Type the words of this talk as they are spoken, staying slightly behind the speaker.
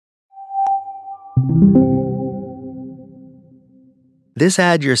This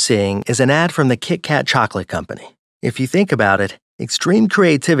ad you're seeing is an ad from the Kit Kat chocolate company. If you think about it, extreme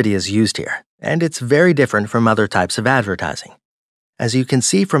creativity is used here, and it's very different from other types of advertising. As you can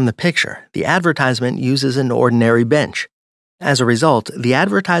see from the picture, the advertisement uses an ordinary bench. As a result, the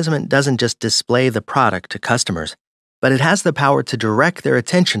advertisement doesn't just display the product to customers, but it has the power to direct their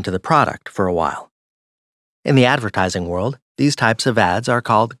attention to the product for a while. In the advertising world, these types of ads are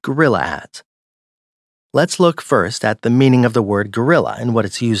called guerrilla ads. Let's look first at the meaning of the word guerrilla and what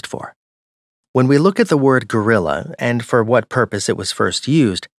it's used for. When we look at the word guerrilla and for what purpose it was first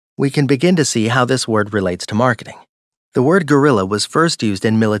used, we can begin to see how this word relates to marketing. The word guerrilla was first used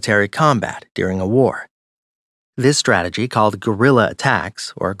in military combat during a war. This strategy, called guerrilla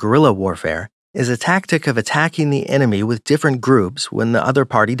attacks or guerrilla warfare, is a tactic of attacking the enemy with different groups when the other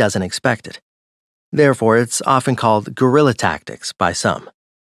party doesn't expect it. Therefore, it's often called guerrilla tactics by some.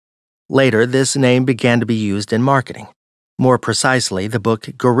 Later, this name began to be used in marketing. More precisely, the book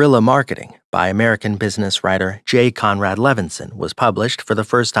Guerrilla Marketing by American business writer Jay Conrad Levinson was published for the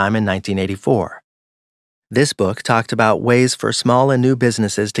first time in 1984. This book talked about ways for small and new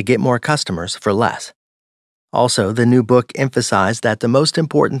businesses to get more customers for less. Also, the new book emphasized that the most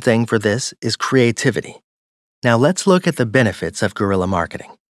important thing for this is creativity. Now let's look at the benefits of guerrilla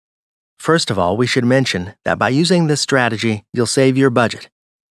marketing. First of all, we should mention that by using this strategy, you'll save your budget.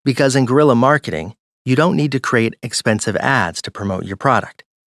 Because in guerrilla marketing, you don't need to create expensive ads to promote your product.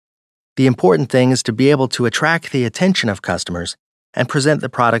 The important thing is to be able to attract the attention of customers and present the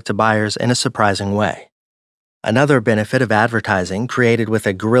product to buyers in a surprising way. Another benefit of advertising created with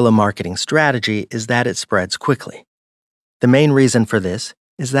a guerrilla marketing strategy is that it spreads quickly. The main reason for this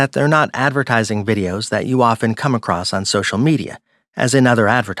is that they're not advertising videos that you often come across on social media, as in other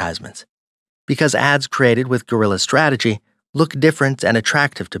advertisements. Because ads created with guerrilla strategy look different and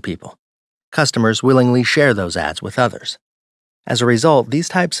attractive to people, customers willingly share those ads with others. As a result, these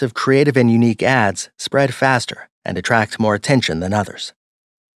types of creative and unique ads spread faster and attract more attention than others.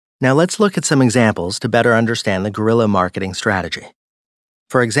 Now let's look at some examples to better understand the guerrilla marketing strategy.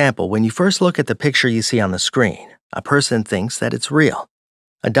 For example, when you first look at the picture you see on the screen, a person thinks that it's real.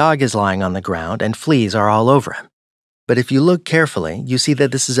 A dog is lying on the ground and fleas are all over him. But if you look carefully, you see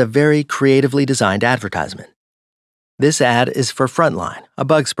that this is a very creatively designed advertisement. This ad is for Frontline, a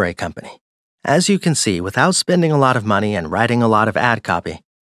bug spray company. As you can see, without spending a lot of money and writing a lot of ad copy,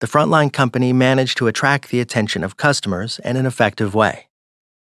 the Frontline company managed to attract the attention of customers in an effective way.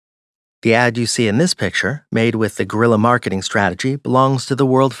 The ad you see in this picture, made with the guerrilla marketing strategy, belongs to the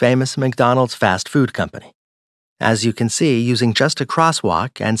world-famous McDonald's fast food company. As you can see, using just a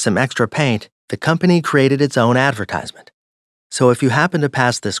crosswalk and some extra paint, the company created its own advertisement. So if you happen to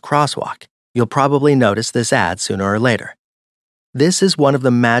pass this crosswalk, you'll probably notice this ad sooner or later. This is one of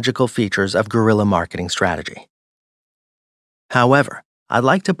the magical features of guerrilla marketing strategy. However, I'd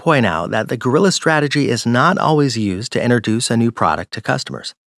like to point out that the guerrilla strategy is not always used to introduce a new product to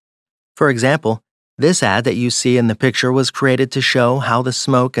customers. For example, this ad that you see in the picture was created to show how the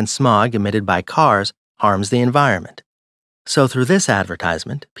smoke and smog emitted by cars harms the environment. So through this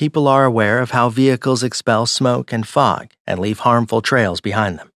advertisement, people are aware of how vehicles expel smoke and fog and leave harmful trails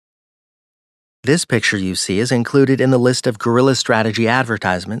behind them. This picture you see is included in the list of guerrilla strategy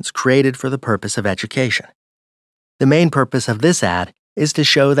advertisements created for the purpose of education. The main purpose of this ad is to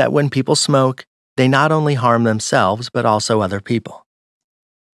show that when people smoke, they not only harm themselves but also other people.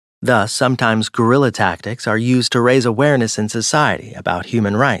 Thus, sometimes guerrilla tactics are used to raise awareness in society about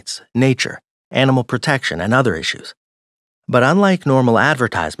human rights, nature, animal protection, and other issues. But unlike normal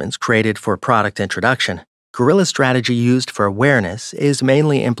advertisements created for product introduction, guerrilla strategy used for awareness is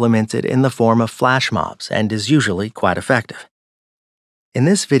mainly implemented in the form of flash mobs and is usually quite effective. In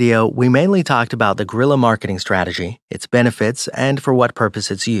this video, we mainly talked about the guerrilla marketing strategy, its benefits, and for what purpose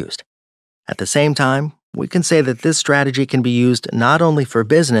it's used. At the same time, we can say that this strategy can be used not only for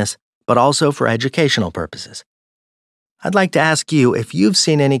business, but also for educational purposes. I'd like to ask you if you've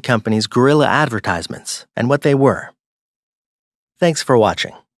seen any company's guerrilla advertisements and what they were. Thanks for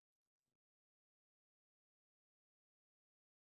watching.